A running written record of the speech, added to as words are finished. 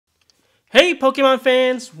Hey Pokemon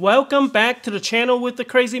fans, welcome back to the channel with the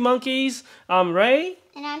Crazy Monkeys. I'm Ray.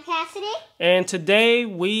 And I'm Cassidy. And today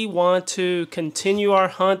we want to continue our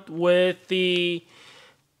hunt with the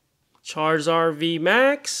Charizard V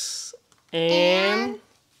Max and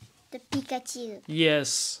the Pikachu.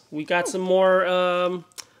 Yes, we got some more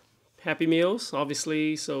Happy Meals,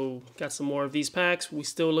 obviously, so got some more of these packs. We're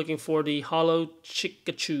still looking for the Holo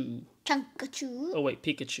Chikachu. Chunkachu. Oh wait,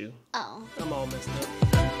 Pikachu. Oh. I'm all messed up.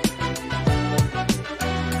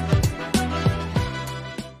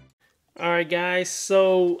 Alright guys,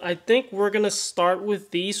 so I think we're going to start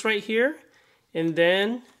with these right here. And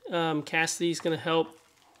then Cassidy's going to help.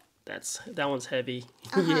 That one's heavy.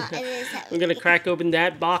 Yeah. It is heavy. We're going to crack open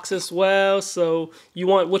that box as well. So you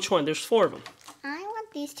want which one? There's 4 of them. I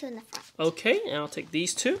want these two in the front. Okay, and I'll take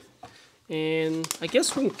these 2. And I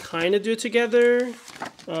guess we can kind of do it together.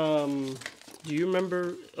 Do you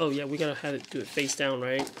remember? Oh yeah, we got to have it do it face down,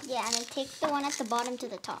 right? Yeah, and then take the one at the bottom to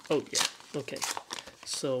the top. Oh yeah, okay.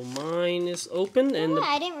 So mine is open and the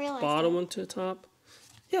I didn't realize bottom one to the top.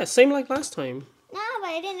 Yeah, same like last time. No, but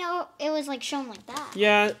I didn't know it was like shown like that.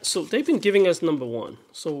 Yeah, so they've been giving us number 1.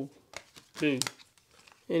 So, boom.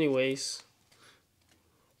 Anyways.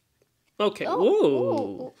 Okay,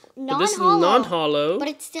 whoa. Non-hollow. But this is non-hollow. But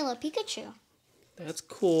it's still a Pikachu. That's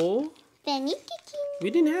cool.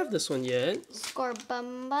 We didn't have this one yet.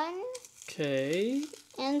 Scorbunbun. Okay.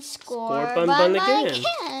 And Scorbunbun again.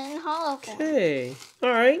 Hollow form. Okay.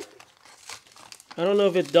 Alright. I don't know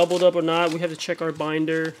if it doubled up or not. We have to check our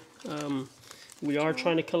binder. We are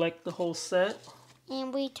trying to collect the whole set.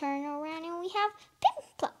 And we turn around and we have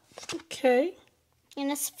Piplup. Okay.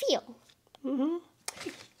 And a Sphere.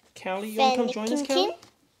 Callie, you want to come join us, Callie?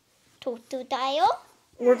 Totodile.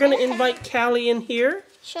 We're going to invite Callie in here.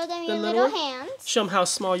 Show them your little hands. Show them how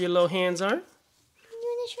small your little hands are.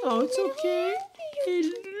 Oh, it's okay.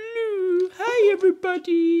 Hello. Hi,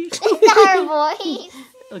 everybody. It's not her voice.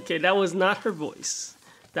 Okay, that was not her voice.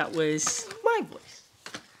 That was my voice.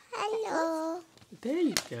 Hello. There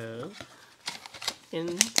you go.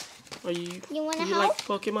 And are you? You want to do you help? like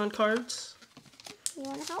Pokemon cards? You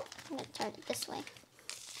want to help? I'm gonna start it this way.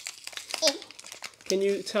 Can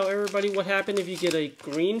you tell everybody what happened if you get a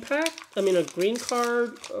green pack? I mean, a green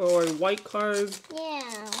card or a white card?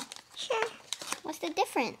 Yeah. Sure. What's the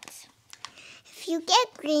difference? If you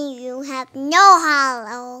get green, you have no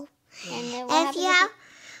hollow. And then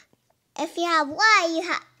if you have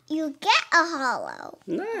white, you get a hollow.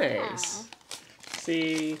 Nice. Wow.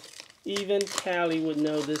 See, even Callie would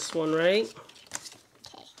know this one, right?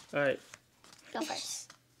 Okay. All right. Go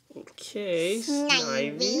first. Okay.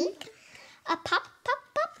 Snivy. A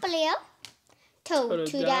Leo.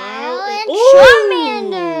 Totodile and Ooh,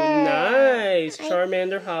 Charmander. Nice.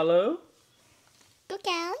 Charmander Hollow. Go,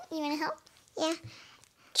 Callie. You want to help? Yeah.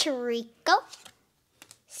 Chirico.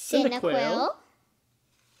 Cyndaquil.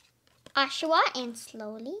 Oshawa and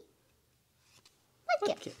Slowly.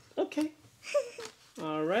 Okay.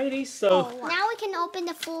 Alrighty, so now we can open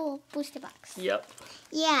the full booster box. Yep.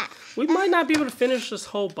 Yeah. We might not be able to finish this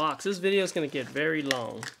whole box. This video is gonna get very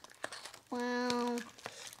long. Wow.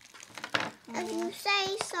 If you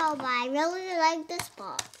say so, but I really like this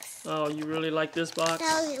box. Oh, you really like this box?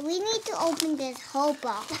 So we need to open this whole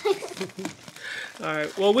box.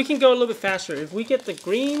 Alright, well we can go a little bit faster. If we get the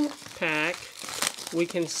green pack, we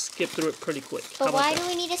can skip through it pretty quick. But why do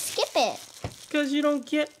we need to skip it? Because you don't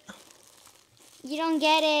get... You don't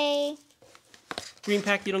get a... Green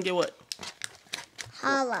pack, you don't get what?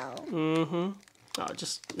 Hollow. Oh,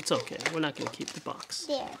 it's okay. We're not going to keep the box.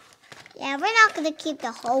 There. Yeah, we're not going to keep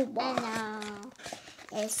the whole box. No.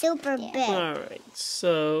 It's super big. Alright,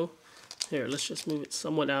 so... Here, let's just move it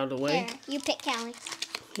somewhat out of the way. Here, you pick Callie.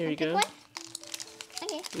 Here you go. One.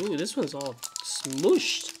 Okay. Ooh, this one's all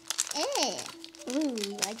smooshed.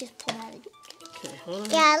 Ooh, I just pulled out of it. Okay, hold on.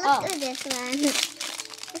 Yeah, look at this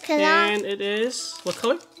one. And it is... What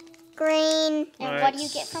color? Green. And what do you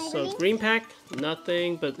get from green? So green pack,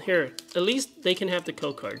 nothing, but here, at least they can have the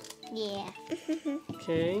code card. Yeah.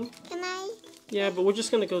 Okay. Can I? Yeah, but we're just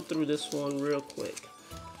gonna go through this one real quick.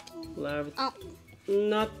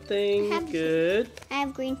 Nothing good. I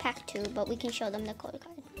have green pack too, but we can show them the code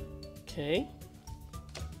card. Okay.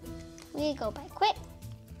 We go by Quick,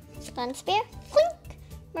 Dunspear, Clink,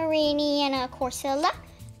 Marini, and a Corsola,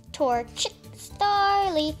 Torchic,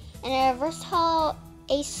 Starly, and a Versatile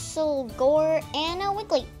Acelgor, and a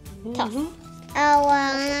Wiggly. Tough.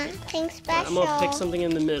 Oh, thing special. I'm gonna pick something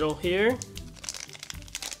in the middle here.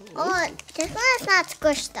 Oh, this one's not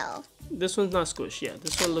squished though. This one's not squished. Yeah,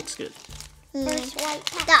 this one looks good. First white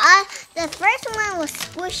pack. The first one was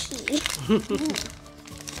squishy.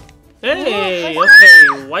 Hey,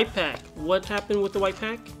 okay, white pack. What happened with the white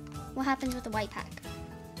pack? What happens with the white pack?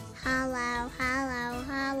 Hello, hello,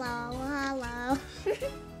 hello, hello.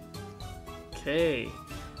 Okay.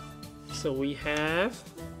 So we have.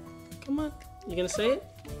 Come on, you gonna say it?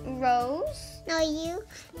 Rose, No, you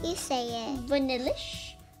say it.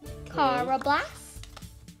 Vanillish, Okay. Carablast,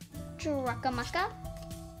 Druckamucka,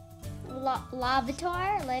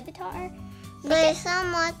 Levitar, There's so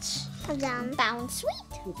much of them. Bound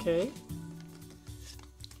Sweet, Okay.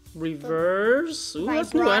 Reverse. Ooh,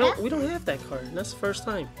 that's new. We don't have that card. That's the first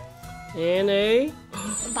time. And a.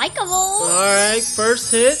 Vikavolt. Alright,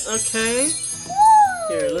 first hit. Okay.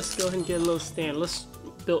 Here, let's go ahead and get a little stand. Let's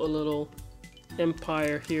build a little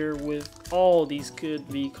empire here with all these good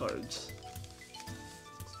V cards.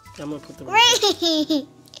 I'm gonna put them. Great.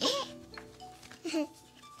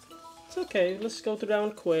 It's okay. Let's go through that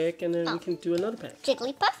one quick, and then we can do another pack.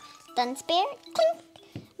 Jigglypuff, Dunsparce, Clink,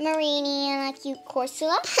 Marinian Acute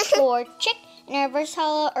Corsola, Torchic, an Reverse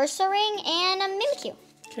Hollow Ursaring, and a Mimikyu.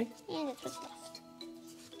 Okay. And that's what's left.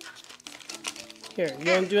 Here,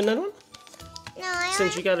 you want to do another one? No, I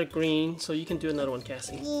Since you got a green, so you can do another one,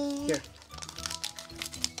 Cassie. Yeah. Here.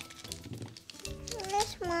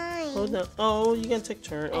 That's mine. Hold on. Oh, you gotta take a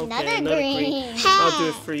turn. Okay, Another another green. I'll do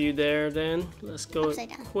it for you there then. Let's go Upside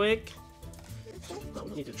down. quick. Oh,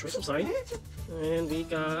 we need to trick. I'm sorry. And we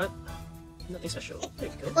got nothing special. There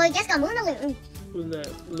you go. Well, I just got Luna Loon. Who's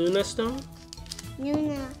that? Luna Stone?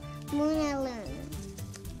 Luna Loon.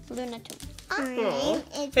 Luna 2. Oh.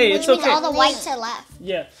 Hey, it's okay. All the whites are left.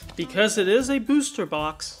 Yeah, because it is a booster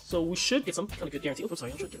box, so we should get some kind of good guarantee. Oh, I'm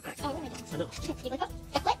sorry, I'm trying to get it back. Oh, wait a I know. Jigglypuff,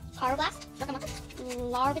 Ducklet, Carablast, Druckamucka,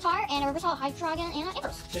 Larvitar, and a Reverse Hollow Hydreigon, and an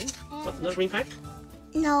Ambrose. Okay. Another green pack?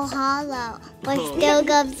 No hollow, but Oh. still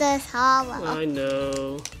gives us hollow. I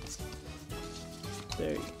know.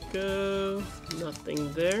 There you go.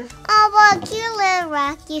 Nothing there. Oh, but cute little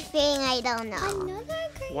rocky thing, I don't know. Another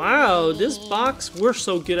green. Wow, this box, we're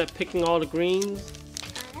so good at picking all the greens.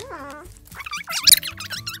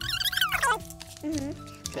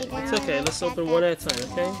 Okay, it's okay. Let's open one at a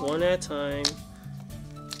time, okay? One at a time.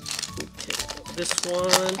 Okay, this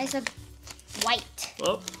one. I said white.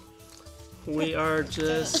 Oh, we are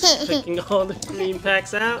just picking all the green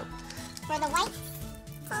packs out. For the white.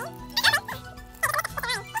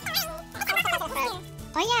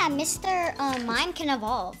 Oh yeah, Mr. Mime can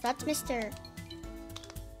evolve. That's Mr.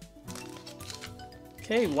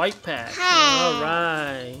 Okay, white pack. Hey. All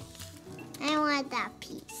right. I want that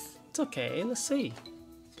piece. It's okay. Let's see.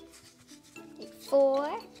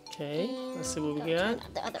 4. Okay, let's see what we Go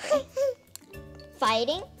got. The other way.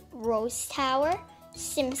 Fighting, Rose Tower,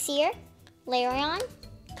 Simsear, Larion,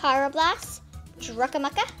 Carablast,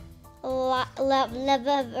 Druckamucka,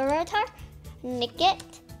 Levitar, Nickit,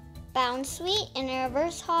 Bound Sweet, and a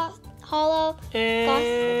Reverse Hollow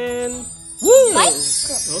And woo! White.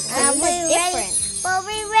 Okay. Different. But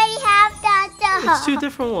we already have that though. It's two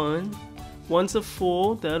different ones. One's a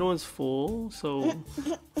full, the other one's full. So,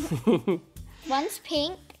 One's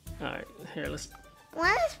pink. all right. Here, let's.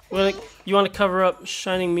 What? You want to cover up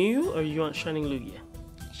Shining Mew or you want Shining Lugia?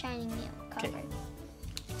 Shining Mew covered.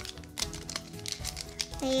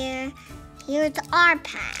 Here's our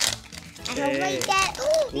pack. I hope Okay. we get.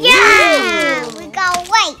 Yeah, we got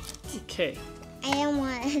white. Okay. I don't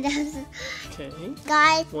want those. Okay.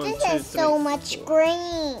 Guys, 1, this 2, is so 3, much 4.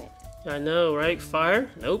 green. I know, right? Fire?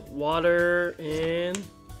 Nope. Water and.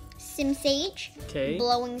 Simsage, Okay.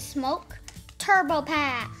 Blowing Smoke, Turbo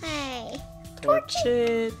Pack, Hey. Torch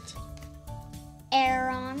it.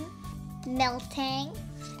 Aeron, Meltang,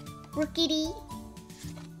 Rookidee,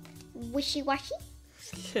 Wishy Washy,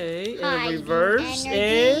 Okay. And Hiding reverse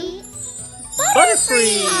Energy, and.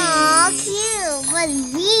 Butterfree! Aw, cute. But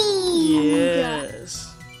we.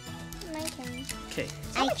 Yes. My turn. Okay.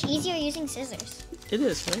 So much easier using scissors. It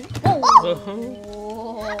is, right?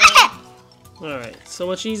 Oh. Uh-huh. Alright, so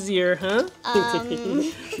much easier, huh?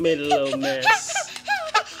 Made a little mess.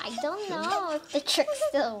 I don't know if the trick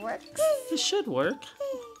still works. It should work.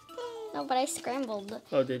 No, but I scrambled.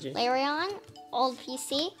 Oh, did you? Larion, Old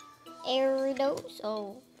PC, Aerodos,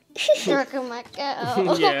 oh, Druckamucka,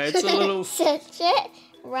 oh. Yeah, it's a little... Sitchit,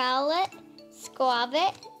 Rowlet,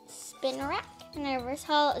 Squabit, Spinarak, and a Reverse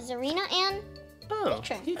Hollow Zarina, and Oh,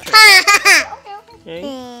 Heatran. Heatran. Okay.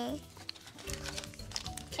 Okay.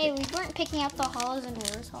 Hey, we weren't picking out the hollows and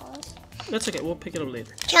reverse hollows. That's okay, we'll pick it up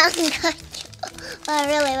later. I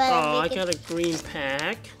really want to Oh, I make it. got a green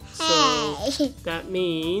pack. So Hey. that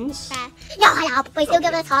means... No, but still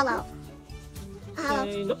give us hollow.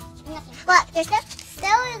 Okay, nope. What? There's still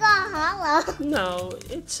we got hollow. No,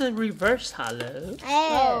 it's a reverse hollow.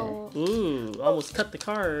 Oh. Ooh, almost cut the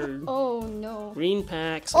card. Oh no. Green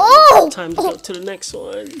packs. Oh! Time to go to the next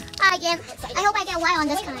one. I hope I get white on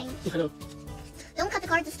this time. I know. Don't cut the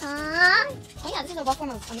card this time. Oh yeah, this is a rough one.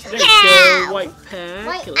 There you go, white pack.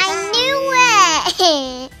 White. Let's I knew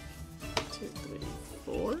it. 2, 3,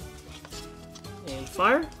 4. And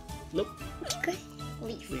fire. Nope.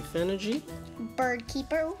 Leaf energy. Bird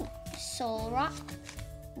Keeper, Soul Rock,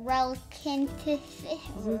 Relicanth.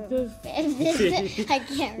 I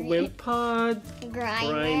can't read. Wimpod.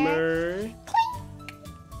 Grimer,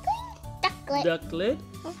 Ducklet. Ducklet.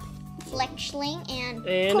 Fletchling, and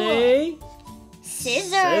A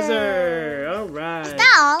Scissor. Alright.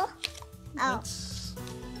 Doll. Oh. That's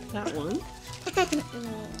that one.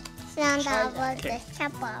 Sound about this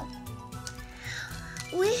chapel.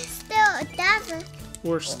 We still doesn't.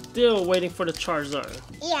 We're still waiting for the Charizard.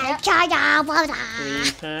 Yeah, Charizard.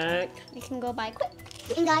 Green pack. We can go by quick.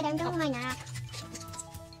 Wait. Green Oh.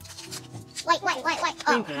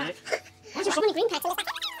 pack. Why is there so many green packs?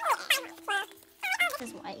 This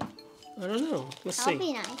is white. I don't know. Let's That'll see.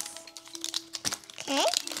 be nice. Okay.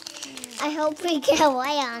 I hope we get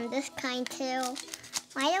white on this kind too.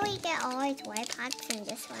 Why do we get always white packs in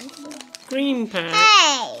this one too? Green pack.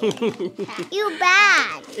 Hey! You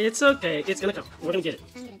bad! It's okay. It's gonna come. We're gonna get it.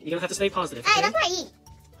 You're gonna have to stay positive. Hey, Okay? that's what I eat.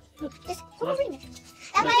 Just, Well, that's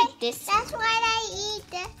why I eat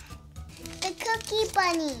the cookie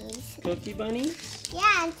bunnies. Cookie bunnies.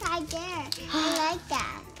 Yeah, inside there. I like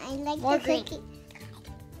that. I like More the green. cookie.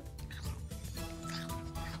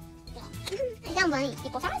 Isang bunny.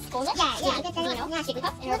 Equal size, golden, Yeah, Dino,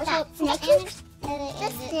 Jigglypuff, and What's Reverse that? Snake. The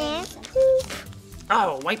snake.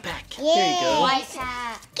 Oh, white pack. There you Yay. go. White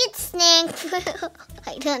cat. Get snake.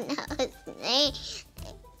 I don't know his name.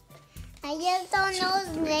 I just don't know his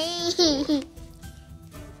name.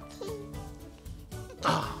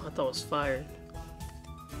 Oh, I thought it was fired.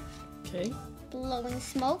 Okay. Blowing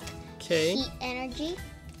Smoke, Okay. Heat Energy,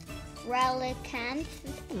 Relicanth,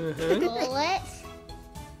 Uh-huh. Bullet,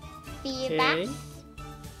 Feedback, Okay.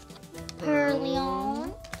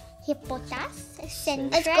 Perleon, Hippotas,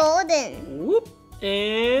 Centric, It's golden. Whoop.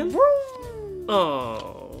 And Vroom.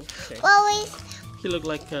 oh, okay. Well, He looked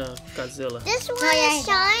like Godzilla. this one yeah, is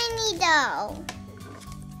shiny though.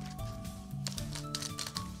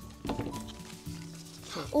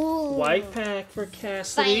 Ooh. White pack for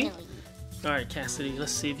Cassidy. Finally. All right, Cassidy.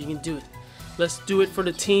 Let's see if you can do it. Let's do it for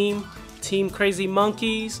the team. Team Crazy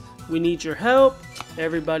Monkeys. We need your help.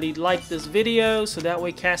 Everybody like this video so that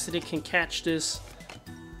way Cassidy can catch this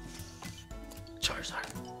Charizard.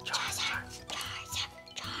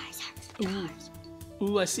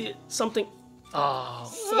 Ooh, I see it. Something. Oh.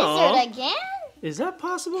 Scissored again? Is that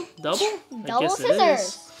possible? Double? Double it scissors.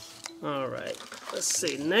 is. All right. Let's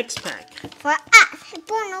see. Next pack. For us.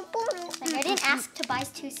 Bono, bono. Like, I didn't ask to buy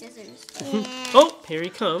 2 scissors. Oh, here he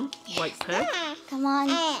come. White pack. Come on,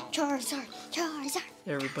 Charizard, Charizard.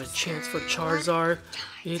 Everybody chants for Charizard.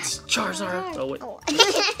 It's Charizard. Oh, wait.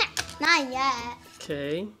 Not yet.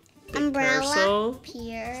 Okay. Umbrella. Verso.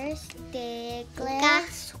 Pierce, Luca. Diglett,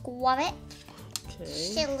 Squabit,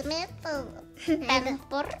 Okay.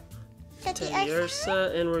 Pelipper,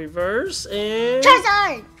 Teddiursa in reverse. And.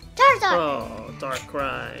 Charizard! Charizard! Oh, Dark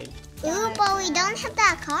Ride. Ooh, but we don't have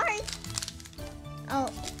that card. Oh.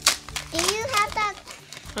 Do you have that?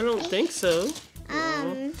 I don't think so.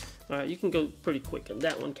 Alright, you can go pretty quick on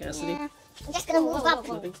that one, Cassidy. Yeah. I'm just gonna move up.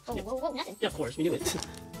 Nothing. Yeah, of course, we do it.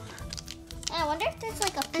 I wonder if there's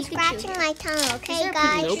like a I'm Pikachu. scratching my tongue, Is okay, there a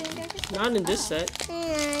guys? Nope. Not in this set.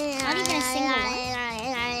 Not even a single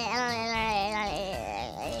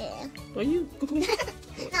Are you? No,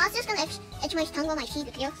 I was just gonna itch my tongue on my teeth.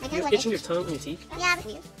 My tongue You're was itching your tongue on your teeth? Yeah,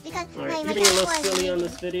 because Alright, my you're being a tongue little was silly on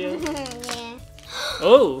this video. Yeah.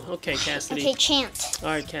 Oh, okay, Cassidy. Okay, chant.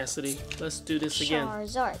 Alright, Cassidy. Let's do this again.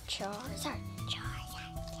 Charizard, Charizard,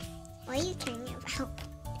 Charizard. What are you talking about?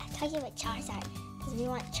 I'm talking about Charizard because we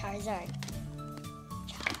want Charizard.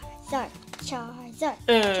 Charizard, Charizard,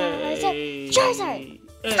 Hey. Charizard.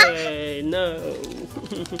 Hey, no.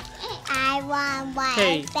 I want white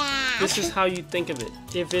Hey, back. this is how you think of it.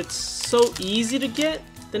 If it's so easy to get,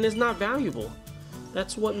 then it's not valuable.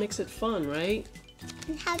 That's what makes it fun, right?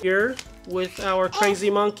 Here with our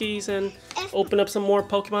crazy monkeys and open up some more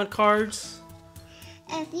Pokemon cards.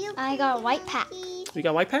 If you I got a white pack. We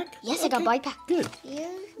got white pack? Yes, I got white pack. Good.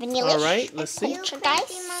 Vanilla. Alright, let's see. Guys,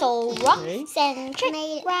 Soul Rock, Okay. Centric,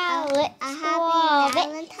 Made Rowlet, a happy Squabit,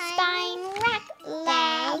 Valentine's Spine Rack,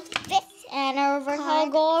 Loud Fist, and a reverse Card.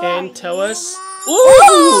 Holgora. And tell us.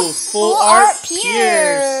 Ooh! Full art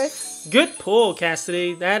Pierce. Good pull,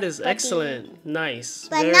 Cassidy. That is excellent. Nice.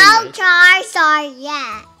 But Very no nice. Charizard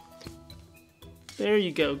yet. There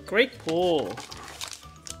you go. Great pull.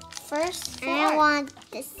 First, I want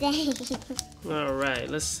the same. All right.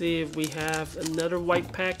 Let's see if we have another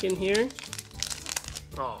white pack in here.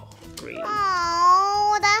 Oh, green.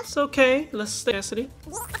 Oh, that's It's okay. Let's stay, Cassidy.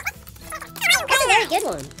 That's a very good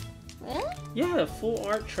one. Really? Yeah, full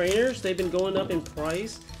art trainers. They've been going up in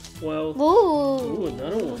price. Well, Ooh. ooh,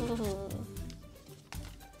 another one.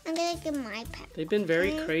 I'm gonna give my pack. They've been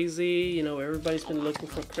very crazy. You know, everybody's been looking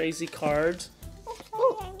for crazy cards.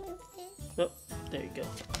 Oh, there you go.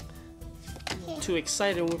 Too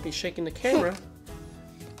excited with me shaking the camera.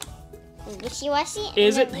 Wishy-washy.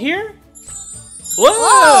 Is it here? Whoa!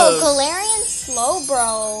 Whoa, Galarian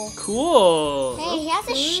Slowbro. Cool. Hey, he has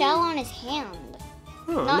a shell on his hand.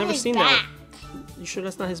 Huh, Not I've never his seen back. that. You sure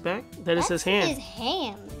that's not his back? That is his That's hand. his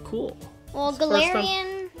hand. Cool. Well, It's the first time-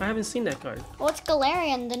 Galarian. I haven't seen that card. Well, it's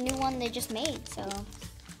Galarian, the new one they just made. So.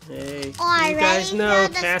 Hey, Oh, you guys know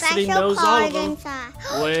Cassidy knows all of them.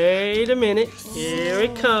 Wait a minute. Here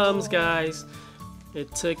it comes, guys.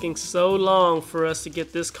 It's taking so long for us to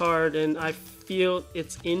get this card, and I feel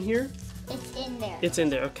it's in here. It's in there. It's in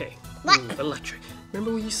there, okay. What? Ooh, electric.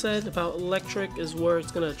 Remember what you said about electric is where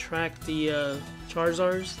it's going to attract the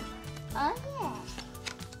Charizards? Oh yeah.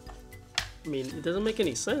 I mean, it doesn't make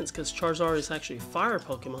any sense because Charizard is actually a fire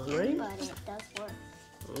Pokemon, right? But it does work.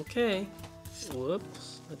 Okay.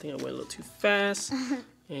 Whoops. I think I went a little too fast.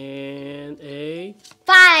 And a...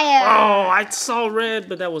 Fire. Oh, I saw red,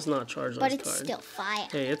 but that was not Charizard's But it's card. still fire.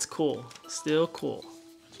 Hey, it's cool. Still cool.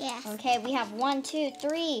 Yes. Okay, we have 1, 2,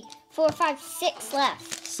 3, 4, 5, 6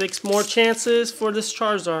 left. 6 more chances for this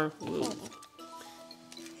Charizard. Whoa.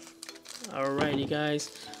 Alrighty, guys.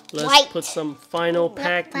 Let's White. put some final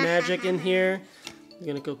pack magic in here. You're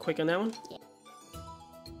gonna go quick on that one? Yeah.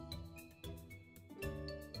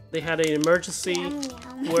 They had an emergency, Yum,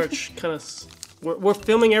 yum. which kind of... We're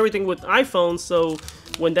filming everything with iPhone, so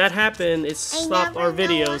when that happened, it stopped never our know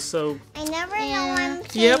video, what- so... I never know Yeah. what I'm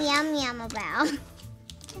saying Yep. yum yum about.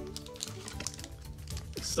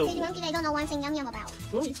 So... Baby monkey, I don't know what I'm saying yum yum about.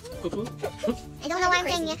 Poo-poo. I don't know what I'm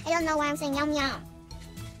saying. I don't know what I'm saying yum yum.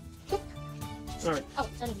 Alright. Oh,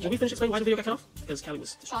 sorry. Did we finish explaining why the video got cut off? Because Callie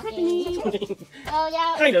was Talking. Oh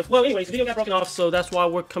yeah. kind of. Well, anyways, the video got broken off, so that's why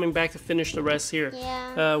we're coming back to finish the rest here.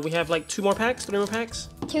 Yeah. We have like 2 more packs, 3 more packs.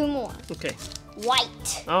 2 more. Okay.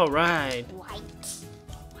 White. All right. White.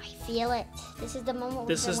 I feel it. This is the moment.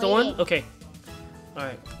 This we've is been the one. waiting. Okay. All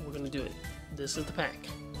right. We're gonna do it. This is the pack.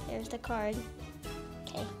 There's the card.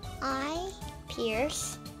 Okay. I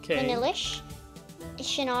Pierce. Okay. Vanillish.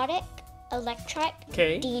 Shiinotic. Electric.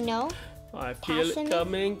 Okay. Dino. I feel it Passing.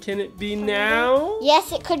 coming. Can it be now?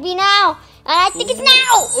 Yes, it could be now. And I think it's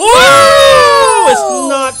now. Ooh! It's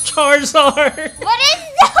not Charizard. What is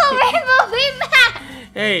the Rainbow VMAX?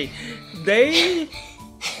 Hey, they.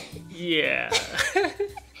 Yeah.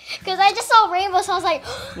 Because I just saw rainbow, so I was like,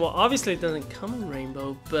 Well, obviously it doesn't come in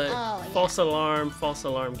rainbow, but Oh, yeah. false alarm,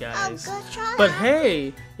 oh guys. good try. But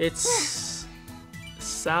hey, it's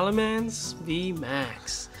Salamence V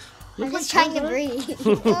Max. I'm just trying to breathe.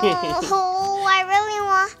 Oh, I really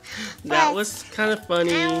want. That was kind of funny.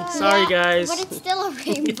 Sorry, guys. But it's still a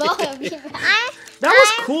rainbow VMAX. That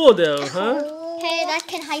was cool, though, huh? Hey, that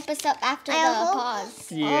can hype us up after the I hope-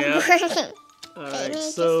 pause. Yeah. Oh, All right.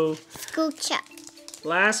 So scooch up.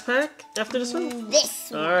 last pack after this one. This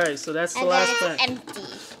one. All right. So that's the And last then pack. it's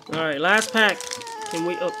empty. All right. Last pack. Can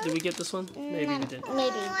we? Oh, did we get this one? Maybe we did.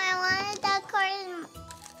 Maybe. Oh, I wanted that card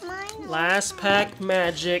in mine. Last pack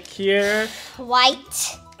magic here.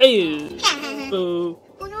 White. Ew. Boo.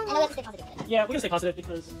 Oh, no, And no. let's stay positive. Yeah, we're gonna stay positive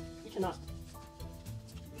because we cannot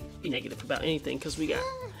be negative about anything because we got.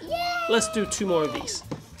 Yay! Let's do 2 more of these.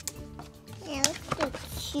 Yeah,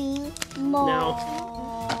 let's do 2 More.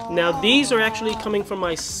 Now these are actually coming from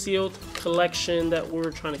my sealed collection that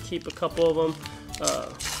we're trying to keep a couple of them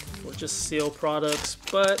for just sealed products,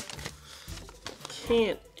 but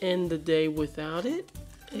can't end the day without it.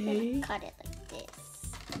 A Cut it like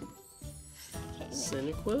this. Okay.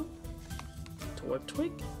 Cyndaquil,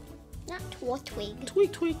 Tortwig, Not Tortwig.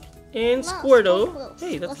 Tweak, and No, Squirtle. Squirtle.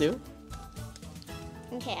 Hey, that's new.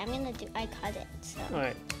 Okay, I cut it, so.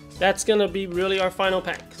 Alright, that's gonna be really our final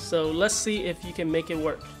pack. So let's see if you can make it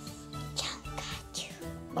work. Pikachu.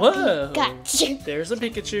 Whoa! Pikachu. There's a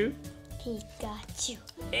Pikachu. Pikachu.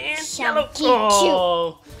 And Chunky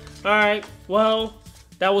Oh! Alright, well,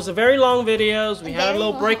 that was a very long video. We had a Very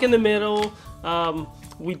little break in the middle.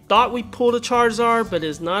 We thought we pulled a Charizard, but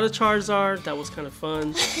it's not a Charizard. That was kind of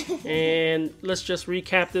fun. And let's just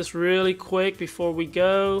recap this really quick before we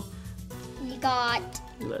go. We got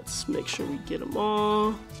Let's make sure we get them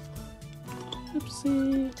all.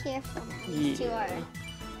 Oopsie. Careful now. Yeah.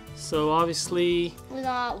 So obviously, We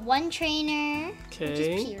got one trainer, which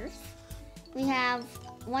okay, is Pierce. We have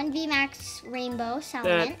one VMAX Rainbow that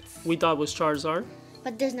Salamence, we thought was Charizard.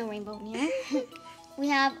 but there's no rainbow in here. We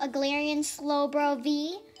have a Galarian Slowbro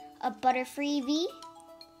V, a Butterfree V,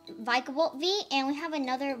 Vikavolt V, and we have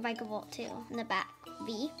another Vikavolt too in the back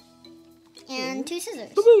V, and two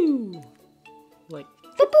scissors. Boo-boo! Like,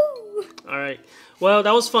 Boo-boo! all right. Well,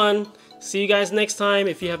 that was fun. See you guys next time.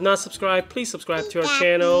 If you have not subscribed, please subscribe to our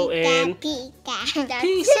channel and Pika. That's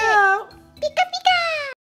peace it. out. Pika.